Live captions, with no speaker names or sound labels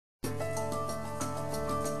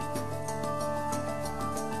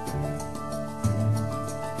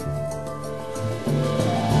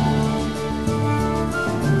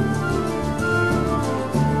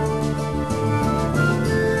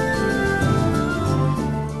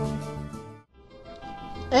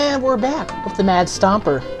And we're back with the Mad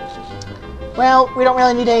Stomper. Well, we don't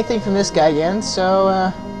really need anything from this guy again, so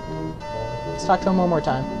let's talk to him one more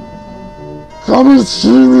time. Come and see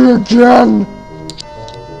me again!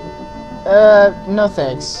 No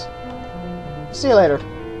thanks. See you later.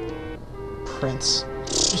 Prince.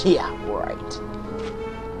 Yeah, right.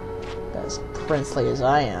 As princely as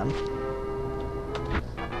I am.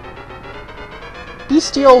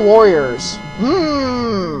 Bestial warriors.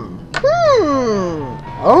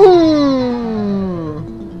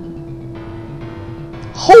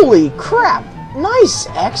 Holy crap! Nice,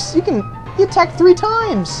 X. You attack 3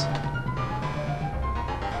 times.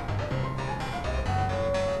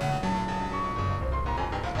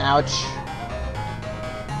 Ouch.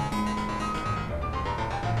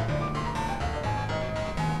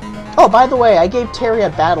 Oh, by the way, I gave Terry a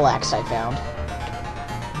battle axe I found.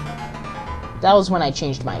 That was when I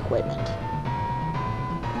changed my equipment.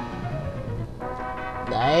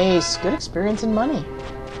 Nice. Good experience and money.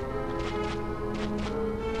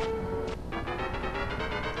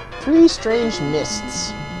 3 strange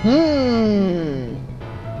mists.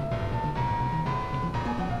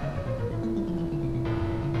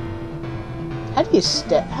 How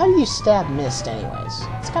do you stab mist anyways?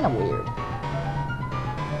 It's kind of weird.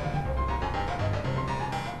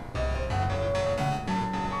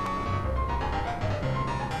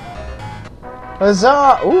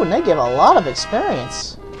 Huzzah! Ooh, and they give a lot of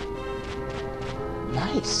experience.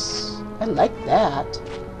 Nice. I like that.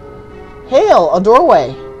 Hail! A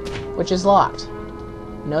doorway, which is locked.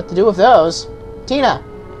 You know what to do with those. Tina!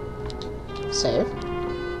 Save.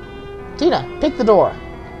 Tina, pick the door.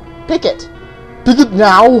 Pick it. Pick it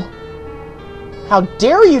now! How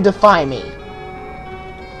dare you defy me!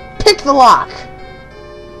 Pick the lock!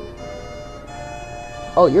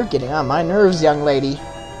 Oh, you're getting on my nerves, young lady.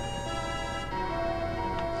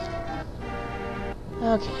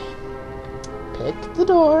 Okay. Pick the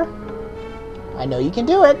door. I know you can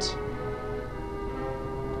do it.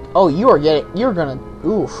 Oh, you're gonna...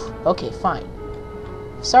 Oof. Okay, fine.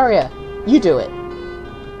 Saria, you do it.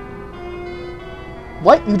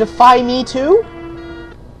 What? You defy me too?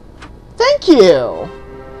 Thank you!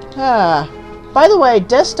 By the way,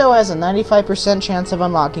 Desto has a 95% chance of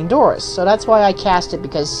unlocking doors, so that's why I cast it,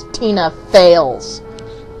 because Tina fails.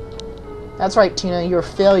 That's right, Tina, you're a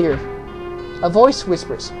failure. A voice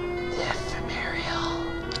whispers, "The ephemeral,"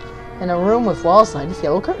 in a room with walls lined with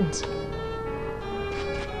yellow curtains.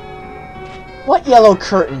 What yellow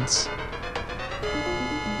curtains?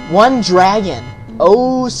 1 dragon.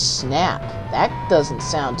 Oh, snap. That doesn't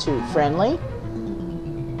sound too friendly.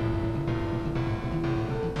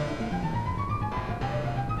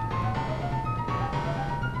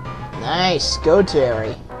 Nice. Go,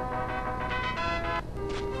 Terry.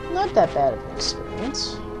 Not that bad of an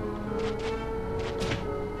experience.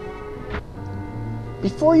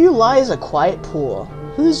 Before you lies a quiet pool,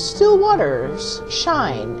 whose still waters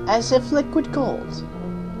shine as if liquid gold.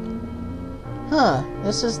 Huh,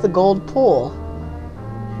 this is the gold pool.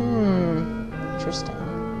 Interesting.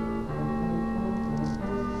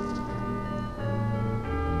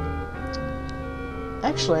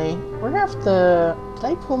 Actually, we're gonna have to... Did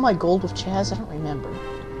I pull my gold with Chaz? I don't remember.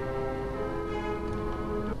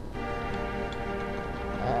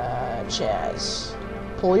 Chaz.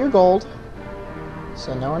 Pull your gold.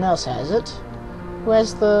 So no one else has it. Who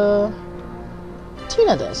has the...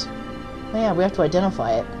 Tina does. Oh yeah, we have to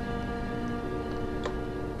identify it.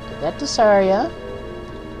 Give that to Saria.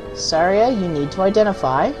 Saria, you need to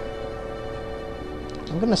identify.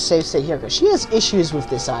 I'm gonna save state here, because she has issues with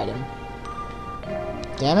this item.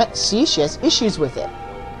 Damn it, see? She has issues with it.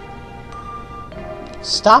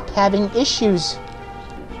 Stop having issues.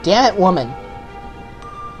 Damn it, woman.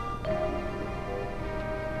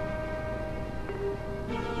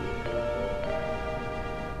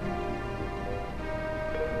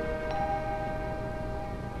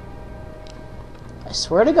 I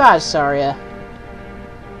swear to God, Saria.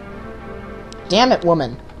 Damn it,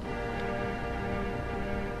 woman.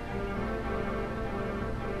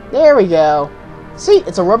 There we go. See,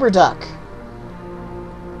 it's a rubber duck.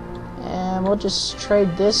 And we'll just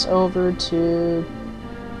trade this over to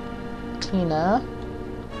Tina.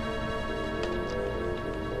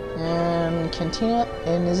 And can Tina...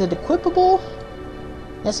 And is it equipable?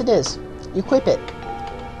 Yes, it is. Equip it.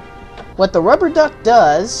 What the rubber duck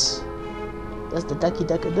does... Does the ducky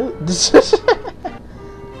duck do? Let's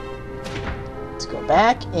go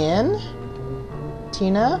back in.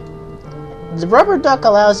 Tina. The rubber duck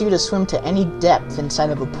allows you to swim to any depth inside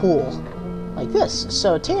of a pool. Like this.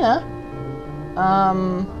 So, Tina. A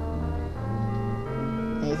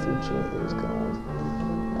through G is gold.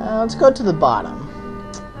 Let's go to the bottom.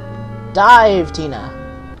 Dive,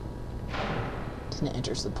 Tina. Tina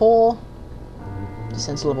enters the pool.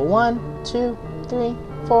 Descends to level 1, 2, 3,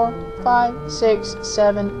 4, 5, 6,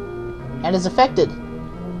 7, and is affected.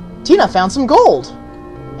 Tina found some gold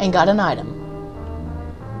and got an item.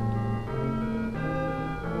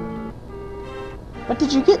 What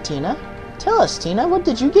did you get, Tina? Tell us, Tina, what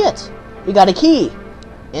did you get? You got a key.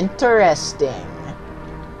 Interesting.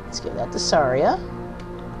 Let's give that to Saria.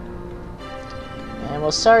 And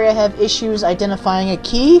will Saria have issues identifying a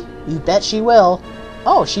key? You bet she will.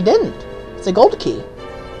 Oh, she didn't. It's a gold key.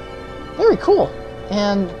 Very cool.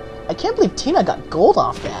 And I can't believe Tina got gold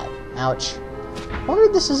off that. Ouch. I wonder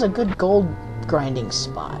if this is a good gold grinding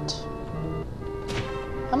spot.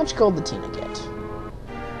 How much gold did Tina get?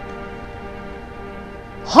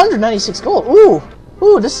 196 gold. Ooh.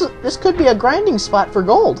 Ooh, this could be a grinding spot for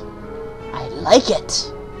gold. I like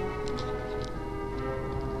it.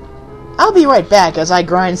 I'll be right back as I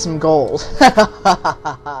grind some gold. Ha ha ha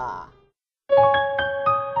ha ha.